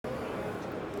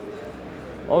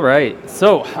All right,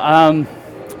 so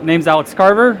name's Alex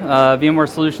Carver, VMware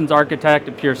Solutions Architect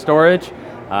at Pure Storage.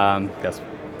 Guess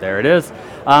there it is.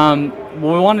 What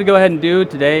we wanted to go ahead and do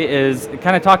today is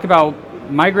kind of talk about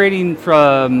migrating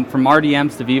from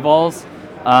RDMs to VVols,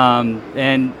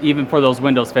 and even for those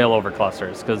Windows failover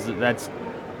clusters, because that's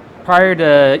prior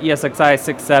to ESXi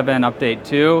 6.7 update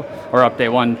 2, or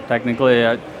update 1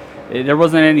 technically, there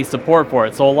wasn't any support for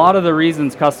it. So a lot of the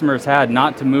reasons customers had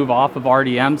not to move off of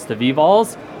RDMs to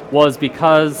VVols was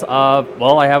because of,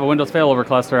 well, I have a Windows failover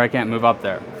cluster, I can't move up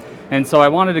there. And so I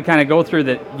wanted to kind of go through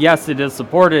that, yes, it is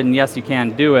supported, and yes, you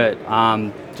can do it.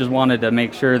 Just wanted to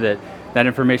make sure that that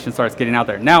information starts getting out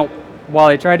there. Now, while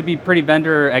I try to be pretty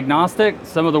vendor agnostic,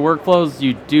 some of the workflows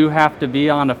you do have to be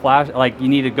on a flash, like you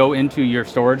need to go into your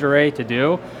storage array to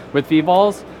do with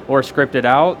VVols or script it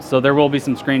out. So there will be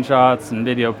some screenshots and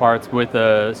video parts with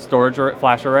a storage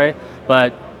flash array,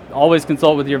 but always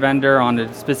consult with your vendor on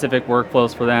the specific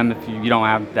workflows for them if you don't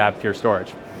have that pure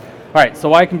storage. All right, so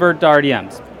why convert to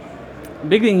RDMs? The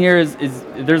big thing here is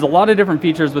there's a lot of different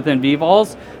features within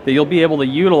VVols that you'll be able to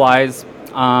utilize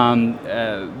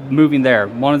moving there.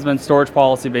 One has been storage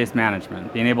policy based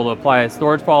management, being able to apply a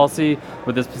storage policy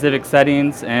with the specific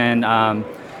settings and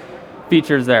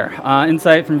features there.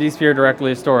 Insight from vSphere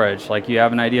directly to storage, like you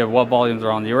have an idea of what volumes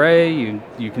are on the array,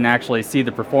 you can actually see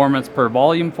the performance per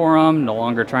volume for them, no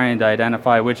longer trying to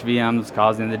identify which VMs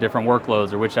causing the different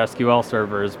workloads or which SQL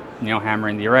servers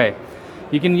hammering the array.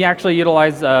 You can actually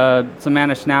utilize some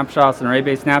managed snapshots and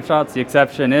array-based snapshots. The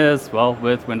exception is, well,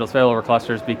 with Windows failover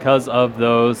clusters, because of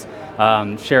those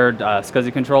shared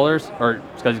SCSI controllers, or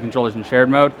SCSI controllers in shared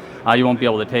mode, you won't be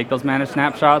able to take those managed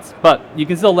snapshots, but you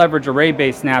can still leverage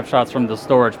array-based snapshots from the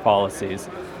storage policies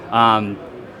and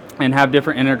have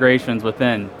different integrations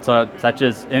within, so such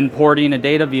as importing a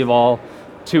data VVol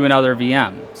to another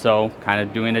VM, so kind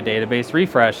of doing a database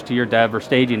refresh to your dev or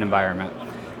staging environment.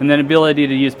 And then ability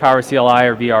to use PowerCLI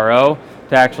or VRO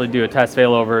to actually do a test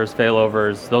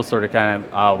failovers, those sort of kind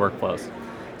of workflows.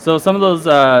 So some of those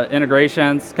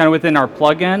integrations, kind of within our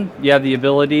plugin, you have the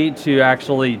ability to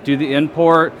actually do the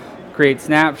import, create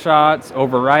snapshots,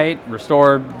 overwrite,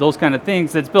 restore, those kind of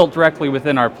things that's built directly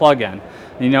within our plugin.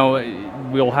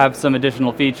 We'll have some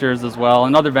additional features as well,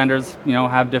 and other vendors,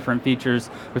 have different features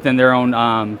within their own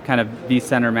kind of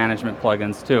vCenter management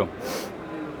plugins too.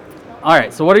 All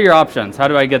right, so what are your options? How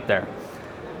do I get there?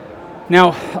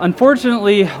 Now,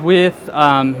 unfortunately, with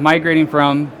migrating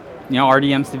from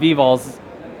RDMs to VVols,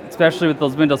 especially with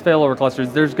those Windows failover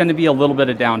clusters, there's going to be a little bit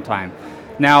of downtime.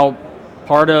 Now,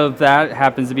 part of that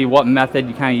happens to be what method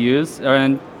you kind of use,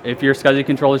 and if your SCSI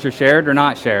controllers are shared or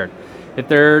not shared. If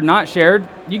they're not shared,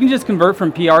 you can just convert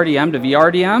from PRDM to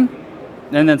VRDM,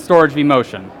 and then storage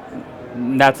vMotion.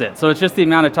 And that's it. So it's just the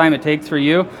amount of time it takes for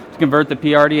you to convert the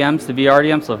PRDMs to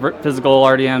VRDMs, so physical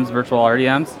RDMs, virtual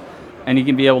RDMs, and you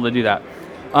can be able to do that.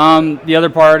 The other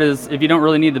part is if you don't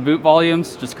really need the boot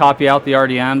volumes, just copy out the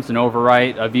RDMs and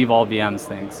overwrite a VVol VMs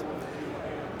things.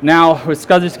 Now, with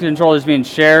SCSI controllers being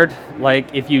shared,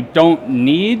 like if you don't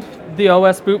need the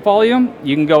OS boot volume,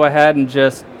 you can go ahead and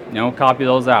just copy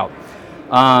those out.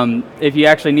 If you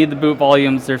actually need the boot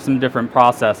volumes, there's some different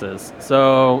processes.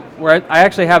 So I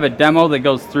actually have a demo that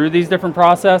goes through these different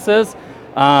processes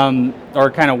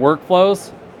or kind of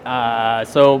workflows.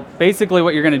 So basically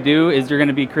what you're going to do is you're going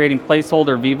to be creating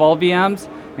placeholder VVol VMs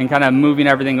and kind of moving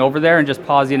everything over there and just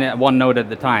pausing it one node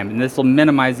at a time. And this will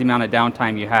minimize the amount of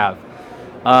downtime you have.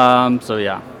 So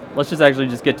yeah, let's just actually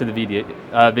just get to the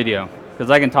video because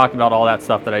I can talk about all that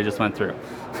stuff that I just went through.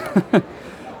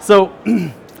 So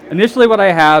initially what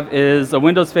I have is a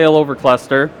Windows failover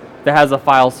cluster that has a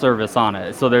file service on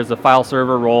it. So there's a file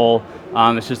server role.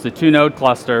 It's just a 2-node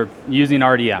cluster using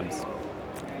RDMs.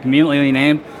 Conveniently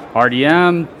named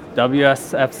RDM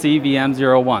WSFC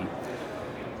VM01.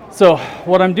 So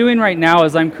what I'm doing right now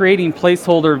is I'm creating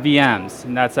placeholder VMs,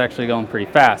 and that's actually going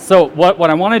pretty fast. So what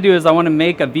I want to do is I want to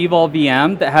make a VVol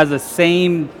VM that has the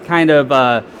same kind of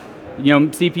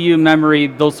CPU, memory,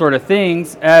 those sort of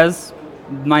things as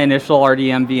my initial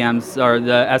RDM VMs or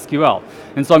the SQL.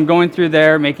 And so I'm going through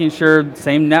there, making sure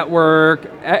same network,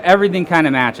 everything kind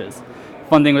of matches.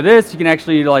 Fun thing with this, you can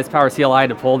actually utilize PowerCLI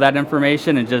to pull that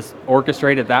information and just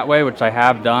orchestrate it that way, which I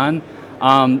have done.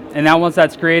 And now once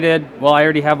that's created, well, I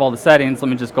already have all the settings. Let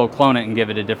me just go clone it and give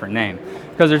it a different name.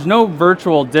 Because there's no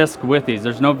virtual disk with these.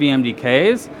 There's no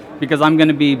VMDKs because I'm going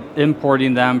to be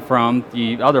importing them from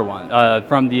the other one,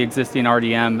 from the existing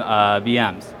RDM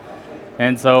VMs.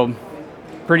 And so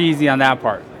pretty easy on that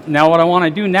part. Now what I want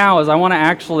to do now is I want to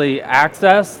actually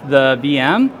access the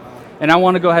VM, and I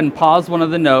want to go ahead and pause one of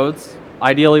the nodes,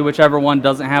 ideally whichever one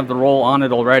doesn't have the role on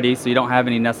it already, so you don't have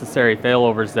any necessary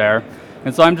failovers there.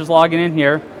 And so I'm just logging in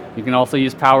here. You can also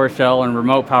use PowerShell and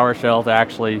remote PowerShell to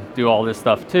actually do all this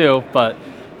stuff too, but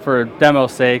for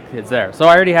demo's sake, it's there. So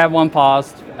I already have one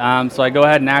paused, so I go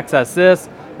ahead and access this.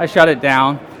 I shut it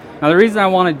down. Now the reason I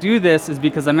want to do this is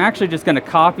because I'm actually just going to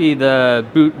copy the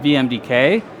boot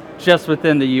VMDK just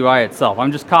within the UI itself.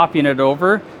 I'm just copying it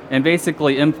over and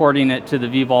basically importing it to the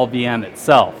VVol VM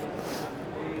itself.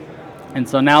 And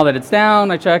so now that it's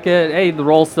down, I check it. Hey, the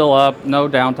roll's still up, no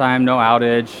downtime, no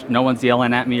outage, no one's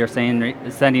yelling at me or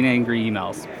sending angry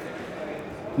emails.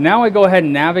 Now I go ahead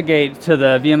and navigate to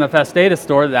the VMFS data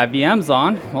store that VM's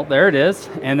on. Well, there it is.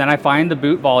 And then I find the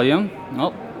boot volume.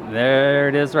 Oh, there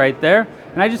it is right there.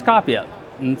 And I just copy it.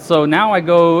 And so now I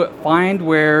go find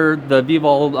where the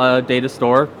VVol data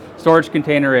store storage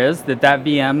container is that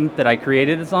VM that I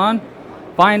created is on,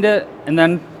 find it, and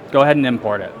then go ahead and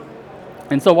import it.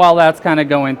 And so while that's kind of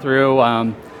going through,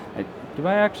 do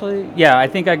I actually? Yeah, I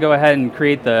think I go ahead and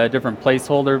create the different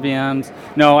placeholder VMs.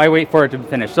 No, I wait for it to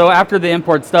finish. So after the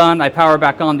import's done, I power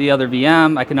back on the other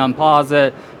VM. I can unpause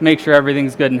it, make sure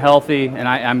everything's good and healthy, and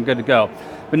I'm good to go.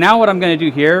 But now what I'm going to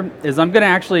do here is I'm going to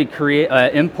actually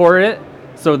import it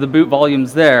so the boot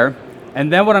volume's there. And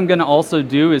then what I'm going to also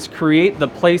do is create the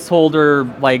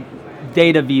placeholder like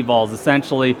data VVols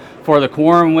essentially for the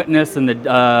quorum witness and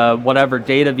the whatever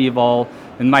data VVol,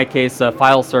 in my case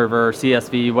file server or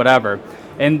CSV, whatever.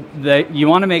 And you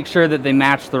want to make sure that they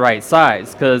match the right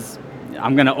size, because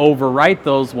I'm going to overwrite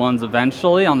those ones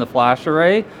eventually on the flash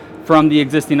array from the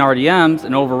existing RDMs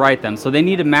and overwrite them. So they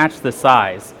need to match the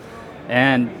size.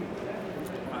 And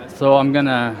so I'm going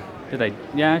to,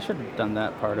 I should have done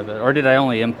that part of it. Or did I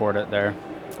only import it there?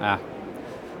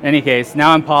 Any case,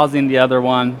 now I'm pausing the other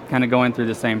one, kind of going through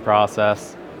the same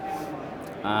process.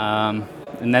 And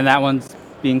then that one's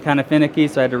being kind of finicky,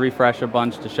 so I had to refresh a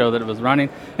bunch to show that it was running.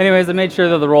 Anyways, I made sure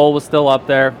that the role was still up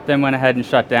there, then went ahead and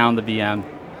shut down the VM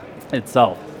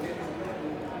itself.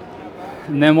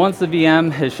 And then once the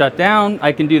VM is shut down,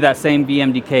 I can do that same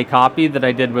VMDK copy that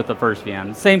I did with the first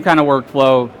VM. Same kind of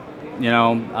workflow,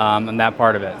 and that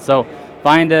part of it. So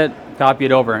find it, copy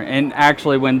it over. And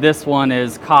actually when this one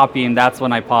is copying, that's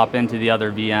when I pop into the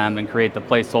other VM and create the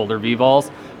placeholder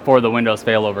VVols for the Windows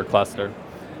failover cluster.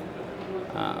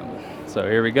 So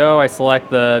here we go. I select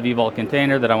the VVol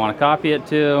container that I want to copy it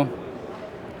to,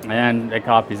 and it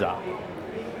copies out.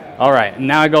 All right,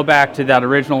 now I go back to that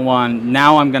original one.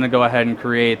 Now I'm going to go ahead and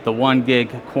create the 1 gig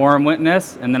quorum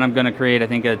witness, and then I'm going to create, I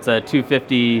think it's a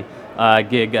 250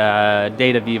 gig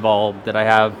data VVol that I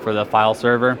have for the file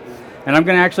server. And I'm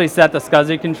going to actually set the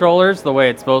SCSI controllers the way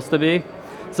it's supposed to be.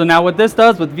 So now what this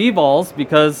does with VVols,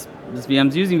 because this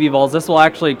VM's using VVols, this will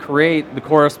actually create the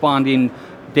corresponding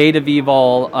data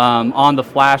VVol on the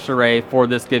flash array for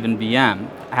this given VM,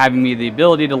 having me the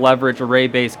ability to leverage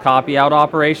array-based copy out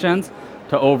operations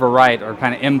to overwrite or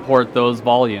kind of import those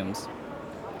volumes.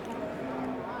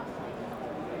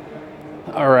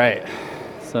 All right,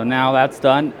 so now that's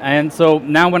done. And so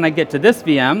now when I get to this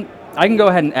VM, I can go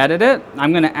ahead and edit it.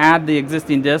 I'm going to add the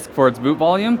existing disk for its boot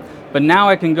volume, but now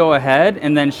I can go ahead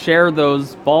and then share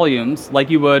those volumes like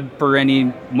you would for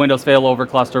any Windows failover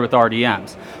cluster with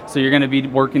RDMs. So you're going to be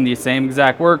working the same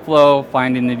exact workflow,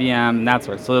 finding the VM, and that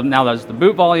sort. So now there's the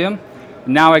boot volume.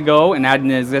 Now I go and add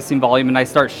an existing volume, and I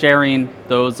start sharing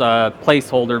those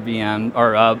placeholder VM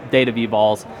or data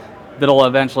VVols that'll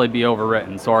eventually be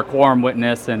overwritten. So our quorum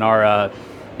witness and our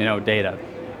data.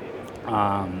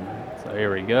 So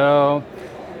here we go.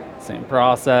 Same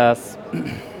process.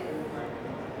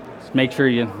 Just make sure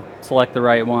you select the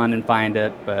right one and find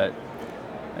it, but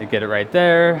I get it right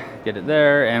there, get it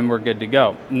there, and we're good to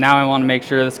go. Now I want to make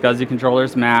sure the SCSI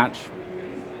controllers match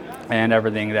and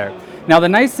everything there. Now the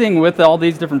nice thing with all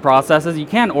these different processes, you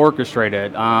can orchestrate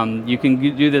it. You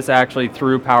can do this actually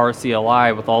through Power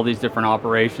CLI with all these different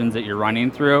operations that you're running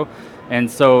through. And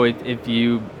so if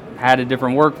you had a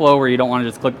different workflow where you don't want to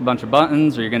just click a bunch of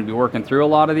buttons, or you're going to be working through a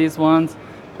lot of these ones,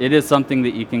 it is something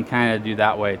that you can kind of do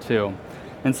that way too.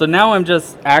 And so now I'm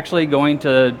just actually going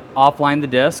to offline the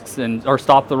disks or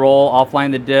stop the roll,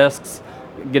 offline the disks,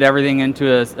 get everything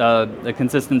into a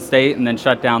consistent state, and then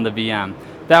shut down the VM.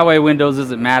 That way Windows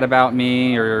isn't mad about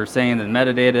me or saying that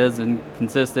metadata is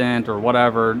inconsistent or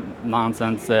whatever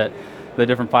nonsense that the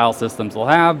different file systems will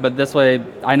have, but this way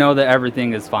I know that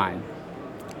everything is fine.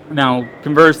 Now,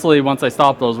 conversely, once I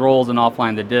stop those rolls and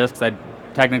offline the disks, I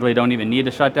technically don't even need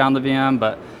to shut down the VM,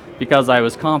 but because I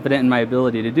was confident in my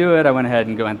ability to do it, I went ahead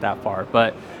and went that far.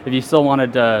 But if you still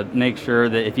wanted to make sure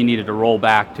that if you needed to roll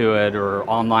back to it or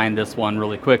online this one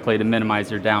really quickly to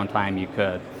minimize your downtime, you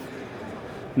could.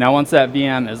 Now, once that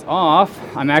VM is off,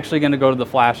 I'm actually going to go to the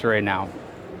flash array now.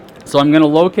 So I'm going to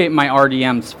locate my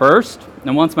RDMs first,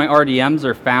 and once my RDMs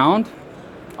are found,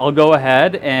 I'll go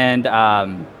ahead and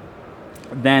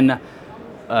then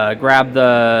grab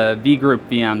the V group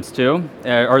VMs too,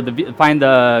 find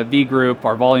the V group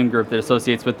or volume group that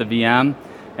associates with the VM,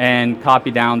 and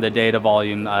copy down the data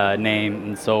volume name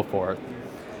and so forth.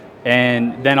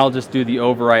 And then I'll just do the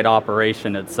override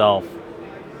operation itself.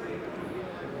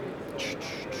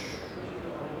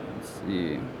 Let's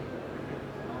see.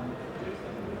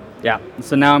 Yeah,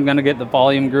 so now I'm going to get the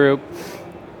volume group,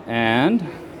 and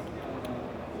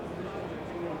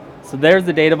so there's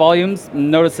the data volumes.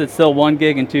 Notice it's still 1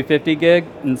 gig and 250 gig,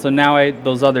 and so now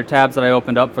those other tabs that I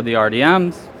opened up for the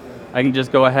RDMs, I can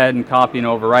just go ahead and copy and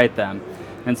overwrite them.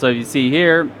 And so you see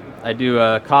here, I do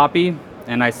a copy,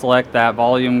 and I select that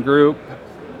volume group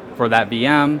for that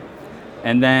VM,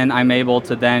 and then I'm able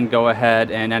to then go ahead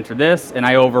and enter this, and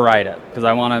I overwrite it, because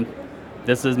I want to,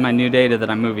 this is my new data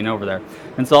that I'm moving over there.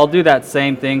 And so I'll do that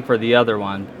same thing for the other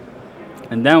one.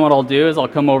 And then what I'll do is I'll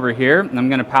come over here, and I'm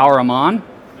going to power them on.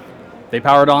 They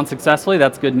powered on successfully.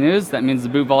 That's good news. That means the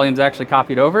boot volume's actually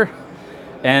copied over.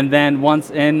 And then once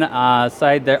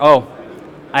inside there, oh,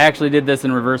 I actually did this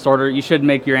in reverse order. You should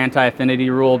make your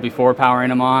anti-affinity rule before powering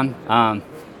them on.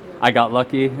 I got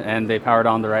lucky, and they powered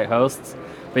on the right hosts.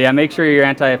 But yeah, make sure your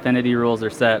anti-affinity rules are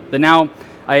set. But now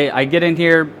I get in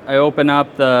here, I open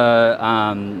up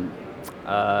the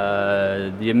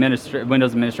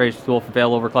Windows administration tool for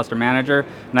failover cluster manager,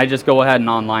 and I just go ahead and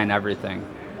online everything.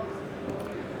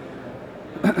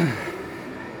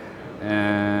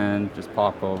 And just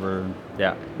pop over,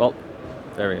 yeah, well,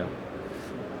 there we go.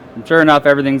 And sure enough,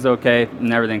 everything's okay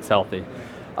and everything's healthy.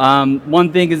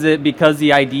 One thing is that because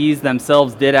the IDs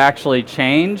themselves did actually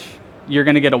change, you're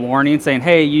going to get a warning saying,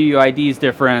 hey, UUID is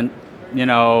different, you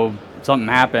know, something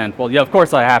happened. Well, yeah, of course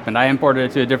that happened. I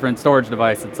imported it to a different storage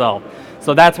device itself.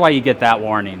 So that's why you get that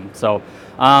warning. So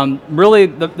really,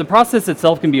 the process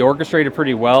itself can be orchestrated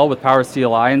pretty well with Power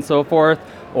CLI and so forth,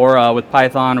 or with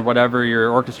Python or whatever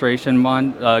your orchestration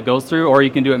one goes through, or you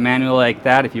can do it manually like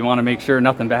that if you want to make sure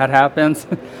nothing bad happens.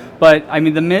 But I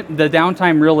mean, the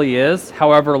downtime really is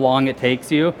however long it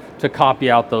takes you to copy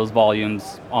out those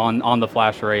volumes on the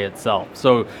flash array itself.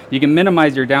 So you can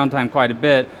minimize your downtime quite a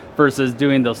bit versus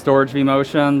doing those storage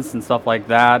vMotions and stuff like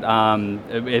that,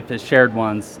 if it's shared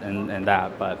ones and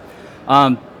that. But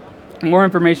more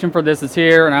information for this is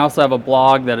here, and I also have a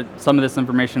blog that some of this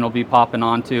information will be popping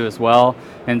onto as well.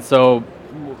 And so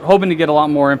hoping to get a lot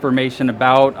more information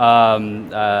about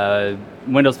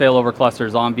Windows failover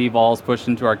clusters on VVols pushed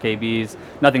into our KBs.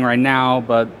 Nothing right now,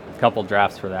 but a couple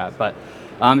drafts for that. But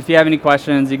if you have any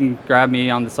questions, you can grab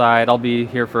me on the side. I'll be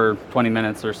here for 20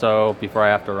 minutes or so before I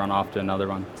have to run off to another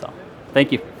one. So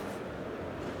thank you.